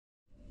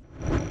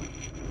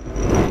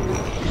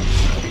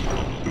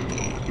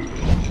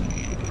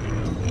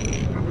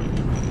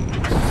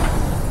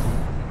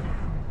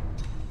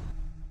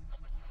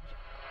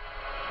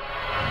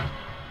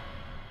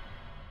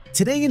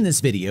Today in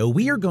this video,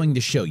 we are going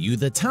to show you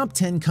the top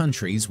 10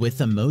 countries with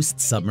the most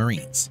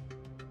submarines.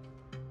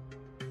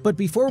 But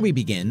before we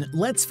begin,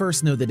 let's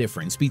first know the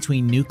difference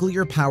between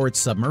nuclear-powered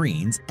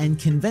submarines and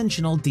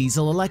conventional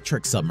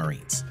diesel-electric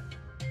submarines.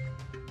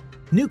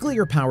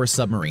 Nuclear-powered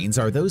submarines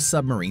are those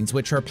submarines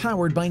which are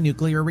powered by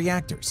nuclear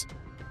reactors.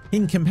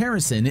 In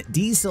comparison,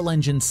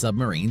 diesel-engine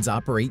submarines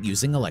operate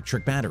using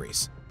electric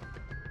batteries.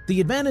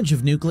 The advantage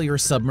of nuclear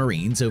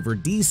submarines over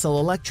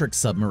diesel-electric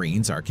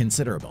submarines are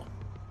considerable.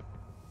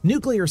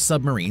 Nuclear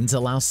submarines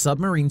allow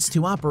submarines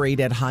to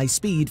operate at high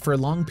speed for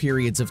long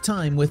periods of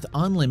time with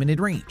unlimited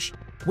range,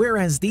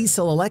 whereas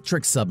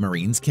diesel-electric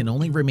submarines can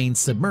only remain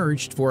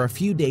submerged for a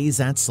few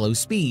days at slow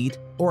speed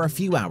or a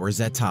few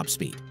hours at top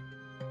speed.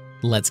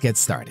 Let's get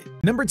started.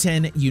 Number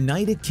 10.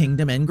 United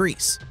Kingdom and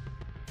Greece.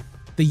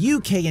 The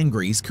UK and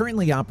Greece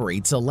currently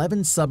operates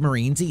 11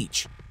 submarines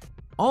each.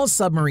 All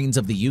submarines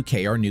of the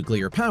UK are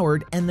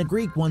nuclear-powered, and the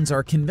Greek ones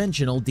are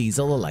conventional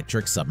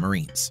diesel-electric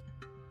submarines.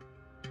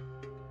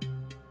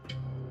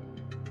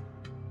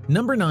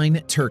 Number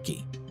 9.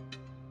 Turkey.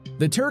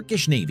 The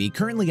Turkish Navy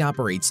currently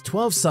operates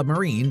 12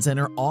 submarines and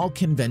are all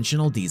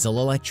conventional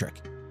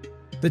diesel-electric.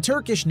 The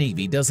Turkish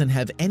Navy doesn't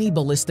have any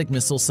ballistic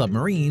missile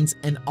submarines,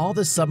 and all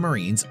the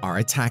submarines are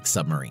attack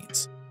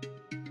submarines.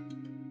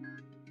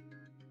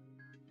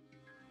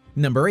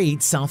 Number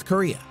 8. South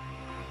Korea.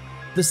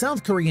 The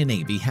South Korean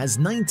Navy has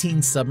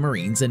 19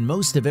 submarines and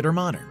most of it are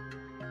modern.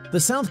 The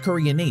South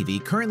Korean Navy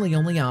currently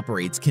only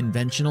operates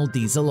conventional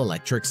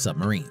diesel-electric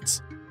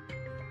submarines.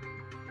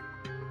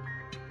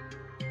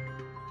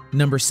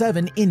 Number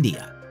 7.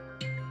 India.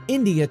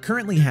 India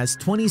currently has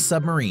 20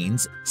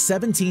 submarines,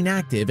 17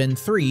 active and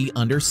 3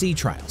 undersea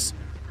trials.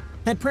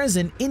 At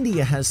present,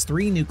 India has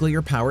 3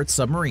 nuclear-powered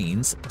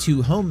submarines,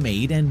 2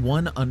 homemade and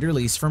 1 under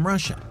lease from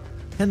Russia,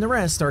 and the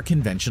rest are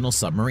conventional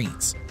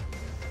submarines.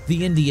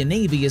 The Indian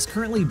Navy is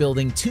currently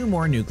building 2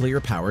 more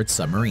nuclear-powered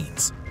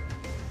submarines.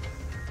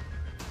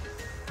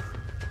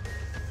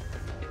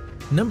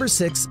 Number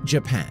 6.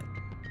 Japan.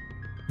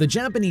 The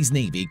Japanese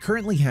Navy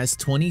currently has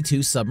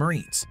 22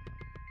 submarines.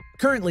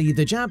 Currently,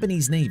 the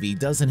Japanese Navy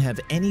doesn't have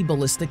any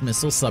ballistic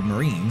missile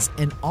submarines,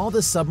 and all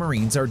the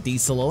submarines are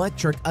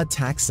diesel-electric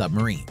attack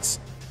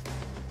submarines.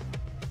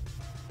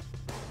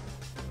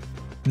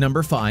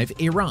 Number 5.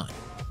 Iran.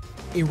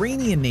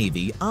 Iranian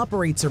Navy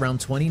operates around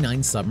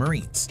 29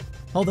 submarines,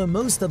 although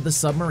most of the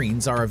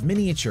submarines are of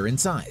miniature in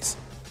size.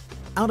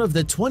 Out of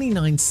the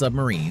 29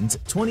 submarines,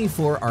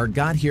 24 are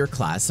Gadhir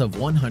class of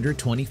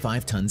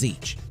 125 tons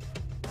each.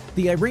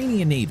 The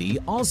Iranian Navy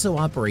also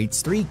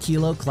operates 3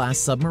 Kilo class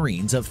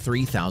submarines of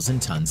 3,000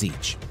 tons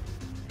each.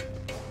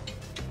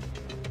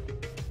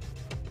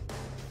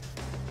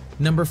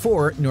 Number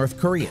 4. North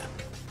Korea.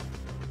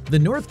 The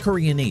North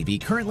Korean Navy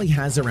currently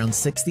has around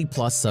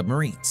 60+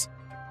 submarines.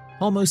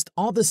 Almost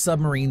all the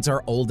submarines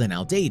are old and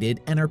outdated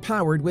and are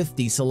powered with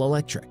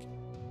diesel-electric.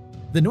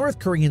 The North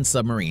Korean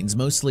submarines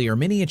mostly are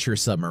miniature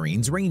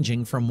submarines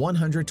ranging from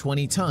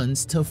 120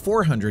 tons to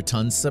 400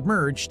 tons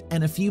submerged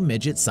and a few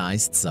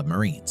midget-sized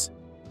submarines.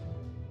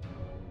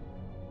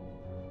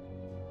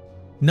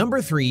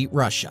 Number 3.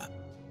 Russia.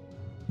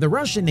 The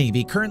Russian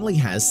Navy currently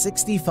has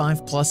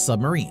 65+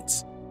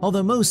 submarines,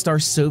 although most are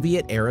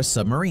Soviet-era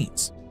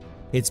submarines.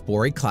 Its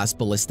Bory-class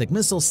ballistic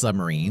missile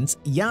submarines,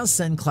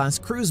 Yasen-class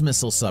cruise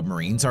missile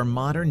submarines are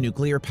modern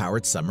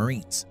nuclear-powered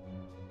submarines.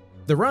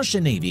 The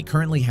Russian Navy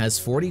currently has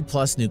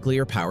 40+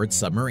 nuclear-powered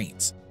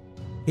submarines.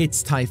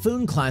 Its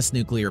Typhoon-class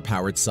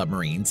nuclear-powered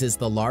submarines is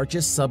the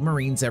largest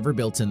submarines ever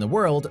built in the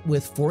world,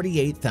 with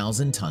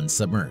 48,000 tons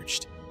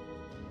submerged.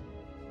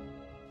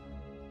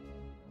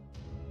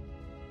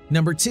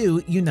 Number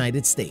 2.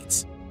 United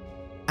States.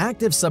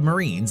 Active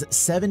submarines,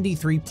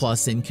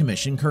 73+ in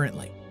commission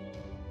currently.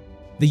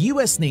 The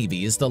U.S.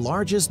 Navy is the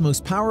largest,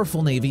 most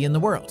powerful Navy in the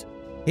world.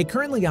 It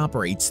currently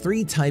operates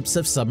 3 types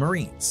of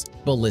submarines: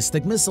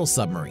 ballistic missile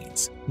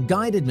submarines,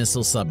 guided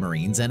missile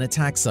submarines, and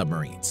attack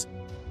submarines.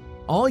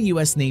 All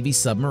U.S. Navy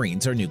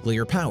submarines are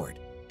nuclear-powered.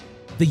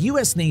 The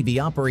U.S. Navy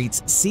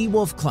operates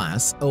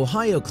Seawolf-class,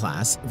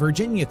 Ohio-class,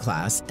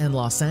 Virginia-class, and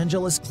Los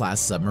Angeles-class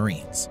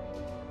submarines.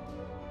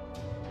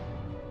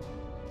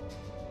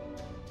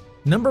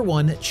 Number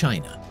 1.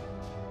 China.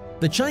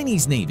 The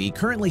Chinese Navy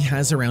currently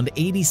has around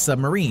 80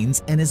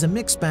 submarines and is a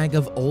mixed bag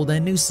of old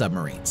and new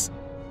submarines.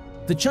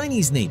 The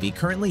Chinese Navy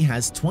currently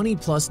has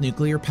 20+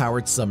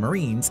 nuclear-powered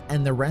submarines,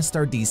 and the rest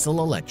are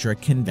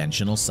diesel-electric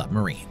conventional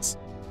submarines.